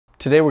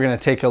Today we're going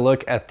to take a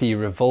look at the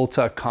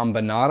Rivolta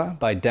Combinata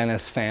by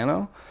Denis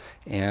Fano.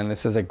 And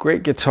this is a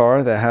great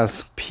guitar that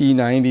has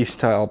P90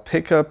 style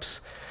pickups,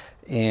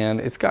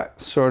 and it's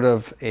got sort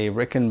of a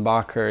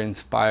Rickenbacker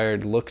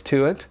inspired look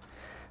to it.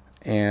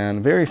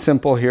 And very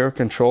simple here,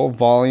 control,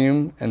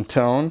 volume, and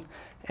tone.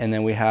 And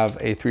then we have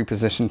a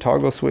 3-position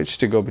toggle switch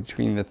to go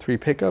between the 3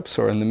 pickups,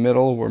 or in the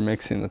middle we're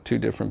mixing the 2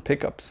 different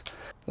pickups.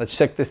 Let's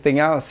check this thing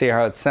out, see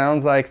how it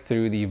sounds like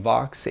through the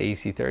Vox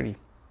AC30.